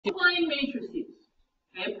Multiplying matrices.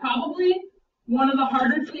 Okay, probably one of the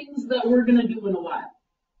harder things that we're going to do in a while.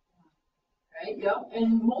 Right? Yep.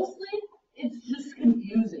 And mostly it's just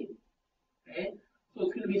confusing. Okay, so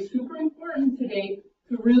it's going to be super important today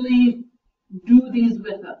to really do these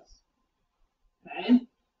with us. Okay,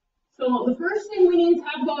 so the first thing we need to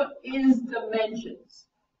talk about is dimensions,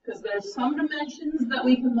 because there's some dimensions that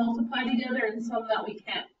we can multiply together and some that we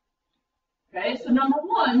can't. Okay, so number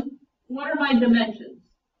one, what are my dimensions?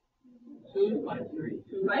 2 by 3.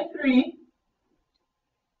 2 by 3.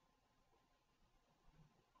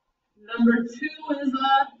 Number 2 is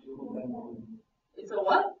it's a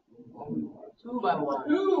what? 2 by 1.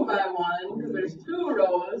 2 by 1, because there's 2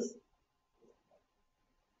 rows.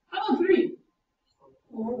 How about 3?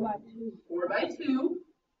 4 by 2. 4 by 2.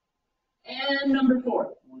 And number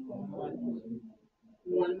 4?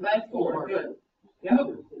 1 by 4. Good. Yep.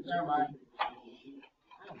 Never mind.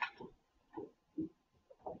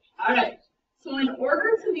 All right. So in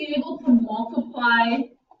order to be able to multiply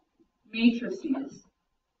matrices,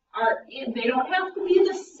 they don't have to be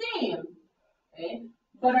the same, okay?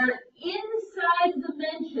 But our inside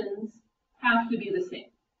dimensions have to be the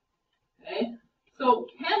same. Okay? So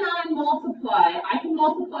can I multiply? I can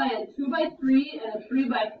multiply a 2 by 3 and a 3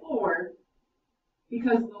 by 4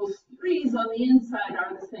 because those 3's on the inside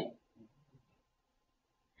are the same.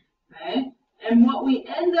 Okay? And what we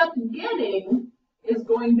end up getting is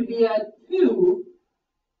going to be a 2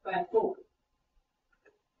 by 4.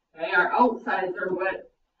 Okay? Our outsides are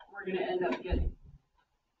what we're going to end up getting.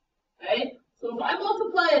 Okay? So if I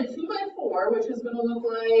multiply a 2 by 4, which is going to look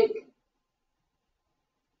like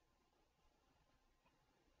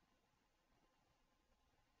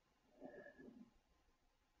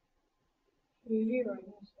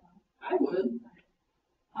I would.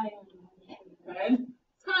 Okay.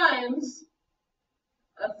 Times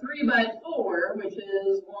a 3 by 4, which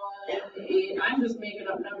is 1, 8. I'm just making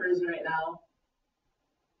up numbers right now.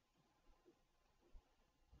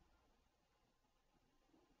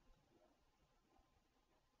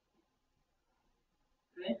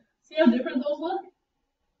 Okay. See how different those look?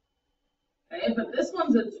 Okay, but this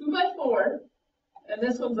one's a 2 by 4, and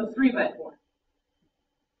this one's a 3 by 4.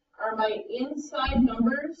 Are my inside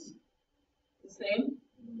numbers the same?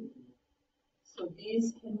 So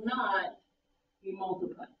these cannot be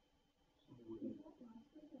multiplied.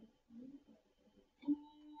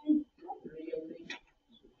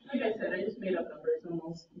 Like I said, I just made up numbers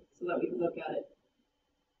almost so that we can look at it.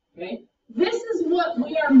 Okay? This is what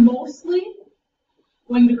we are mostly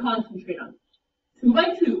going to concentrate on. 2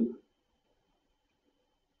 by 2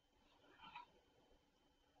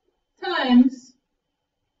 times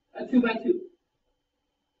a 2 by 2.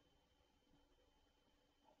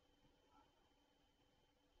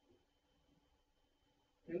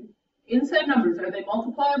 Okay. Inside numbers, are they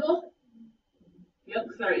multipliable? Yep,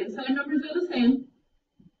 because our inside numbers are the same.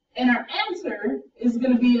 And our answer is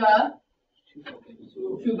going to be a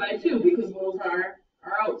 2 by 2 because those are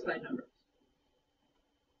our outside numbers.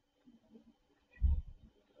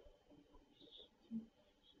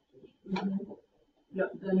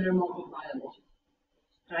 Yep, then they're multipliable.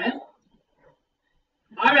 Okay?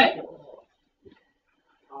 All right.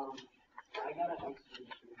 I got an extra.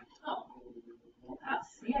 Oh.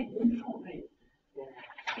 See, I did it all right.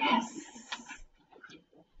 Yes.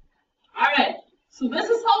 All right. So this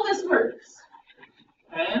is how this works.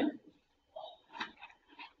 Okay?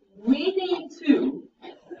 We need to,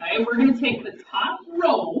 okay, we're going to take the top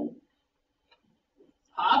row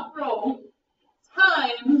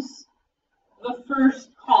times the first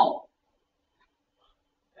column.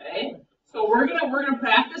 Okay? So we're gonna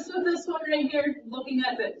practice with this one right here, looking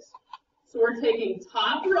at this. So we're taking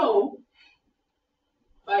top row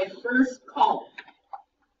by first column.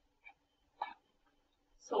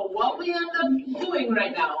 So what we end up doing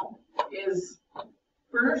right now is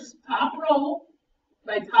first top row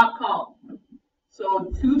by top column.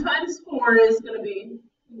 So 2 times 4 is going to be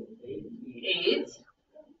 8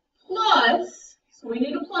 plus, so we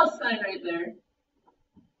need a plus sign right there.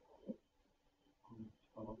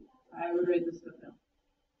 I would write this stuff down.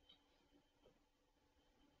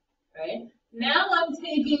 Okay, now I'm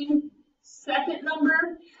taking second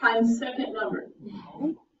number times second number.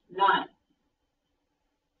 9.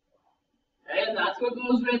 Okay, and that's what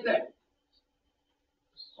goes right there.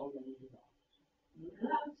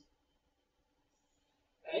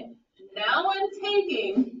 Okay, now I'm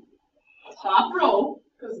taking top row,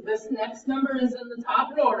 because this next number is in the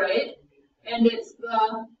top row, right? And it's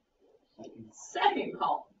the second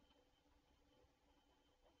column.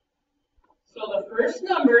 So the first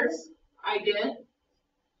numbers I get,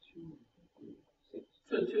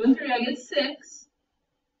 so 2 and 3, I get 6.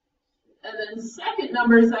 and then second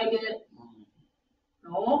numbers I get,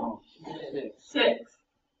 no, 6.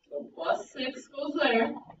 So plus 6 goes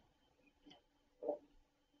there.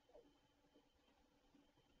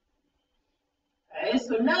 Okay,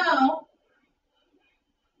 so now,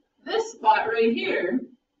 this spot right here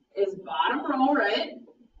is bottom row, right?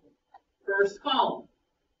 First column.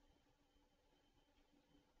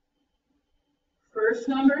 First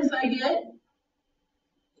numbers I get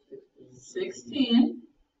 16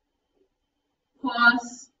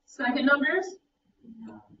 plus second numbers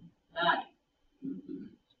 9.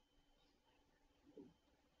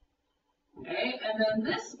 Okay, and then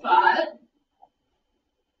this spot,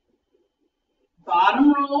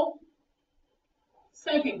 bottom row,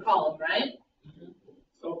 second column, right?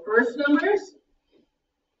 So first numbers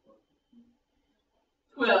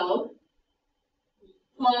 12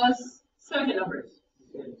 plus second numbers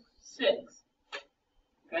 6.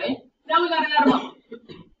 Okay, now we gotta add them up.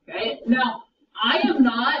 Okay, now I am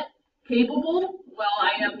not capable, well,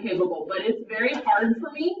 I am capable, but it's very hard for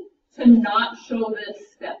me to not show this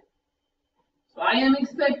step. So I am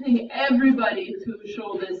expecting everybody to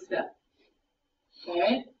show this step.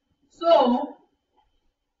 Okay, so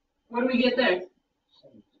what do we get there?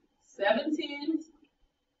 17.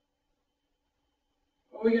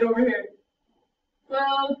 What do we get over here?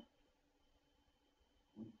 12,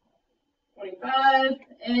 25,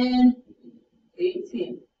 and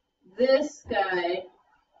 18. This guy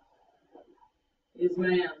is my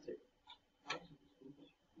answer.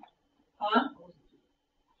 Huh?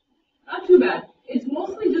 Not too bad. It's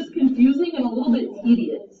mostly just confusing and a little bit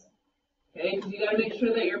tedious. Okay, because you got to make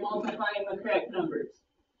sure that you're multiplying the correct numbers.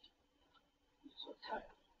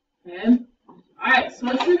 Okay. All right, so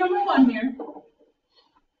let's do number 1 here.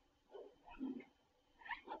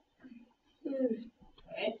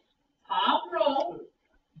 Okay. Top row,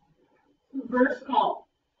 first column.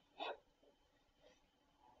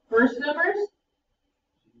 First numbers,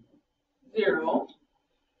 0,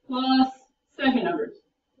 plus second numbers,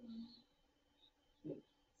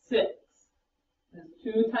 6. That's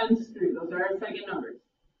 2 times 3. Those are our second numbers.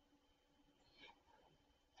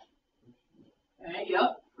 Okay,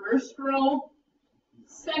 yep. First row,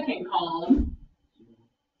 second column,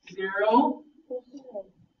 0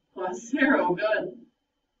 plus 0. Good.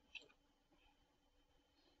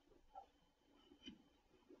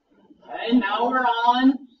 Okay, now we're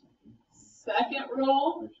on second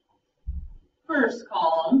row, first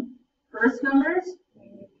column. First numbers,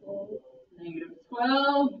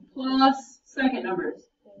 -12 plus second numbers,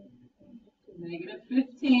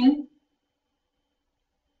 -15.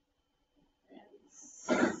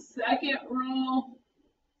 Second row,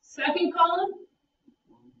 second column,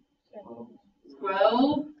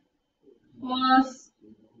 12 plus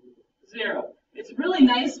 0. It's really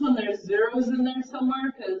nice when there's zeros in there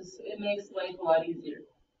somewhere because it makes life a lot easier.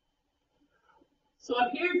 So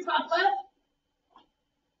up here, top left,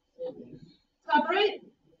 top right,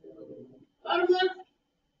 bottom left,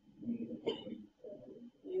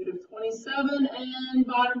 -27, and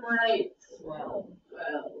bottom right, 12.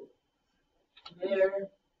 There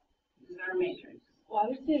is our matrix. Why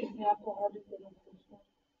is the example harder than the first one?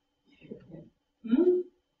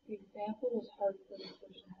 The example was harder than the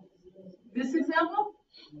first one. This example?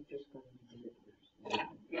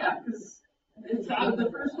 Yeah, because the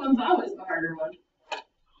first one's always the harder one.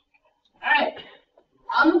 Alright,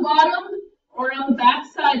 on the bottom or on the back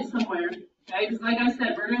side somewhere, okay, because like I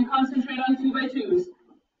said, we're going to concentrate on 2 by 2s.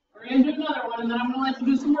 We're going to do another one, and then I'm going to let you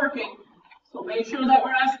do some working. So make sure that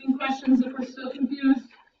we're asking questions if we're still confused.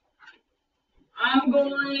 I'm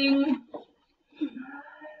going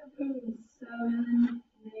 7,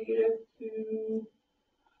 -2,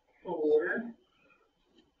 4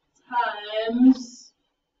 times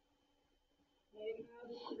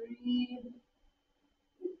 -3,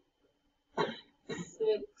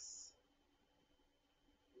 6,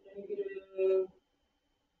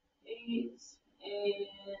 -8,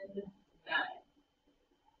 and 9.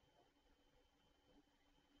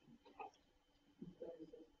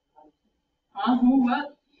 Who,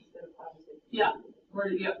 what? Yeah, we're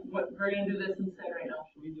going to do this instead right now.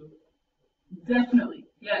 Should we do it? Definitely,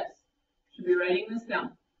 yes. Should be writing this down.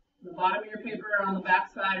 On the bottom of your paper or on the back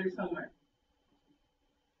side or somewhere.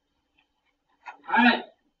 All right.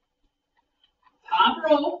 Top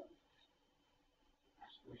row.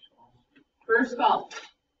 First column.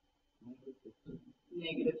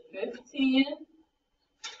 -15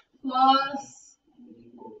 plus,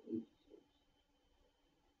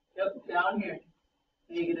 yep, down here,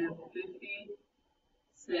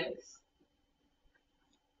 -56.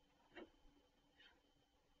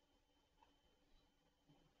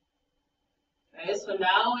 Okay, so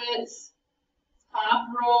now it's top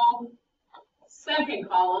row, second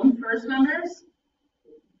column, first numbers,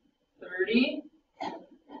 30,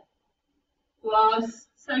 plus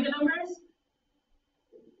second numbers,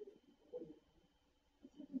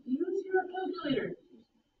 use your calculator,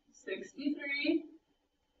 63,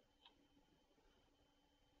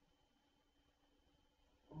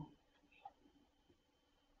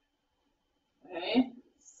 okay,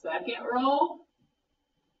 second row,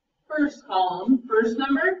 first column, first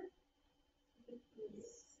number,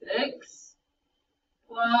 6,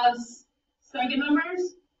 plus second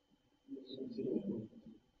numbers,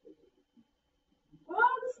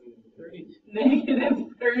 what? 32. Negative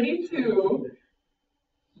 32.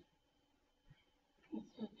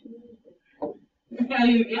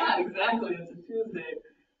 Yeah, exactly, it's a Tuesday.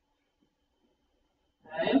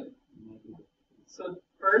 Okay, so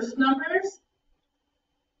first numbers,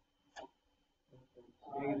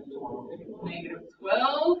 negative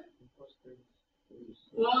 12,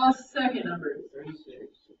 plus second numbers,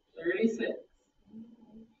 36.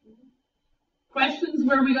 Questions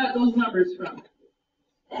where we got those numbers from?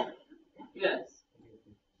 Yes.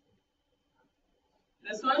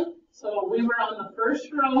 This one? So we were on the first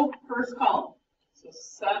row, first column. So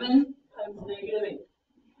 7 times negative 8.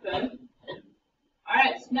 Okay?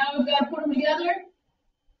 Alright, so now we've got to put them together.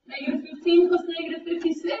 Negative 15 plus negative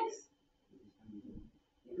 56.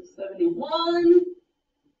 Negative 71.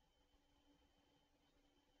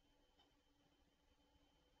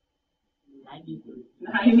 $93.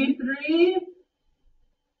 93.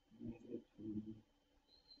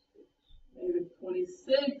 Negative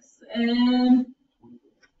 26. And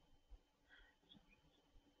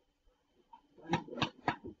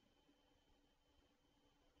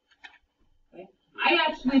okay. I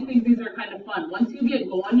actually think these are kind of fun. Once you get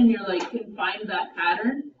going and you're like, can find that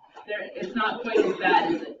pattern, it's not quite as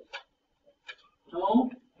bad, is it? No?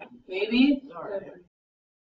 Maybe? Sorry.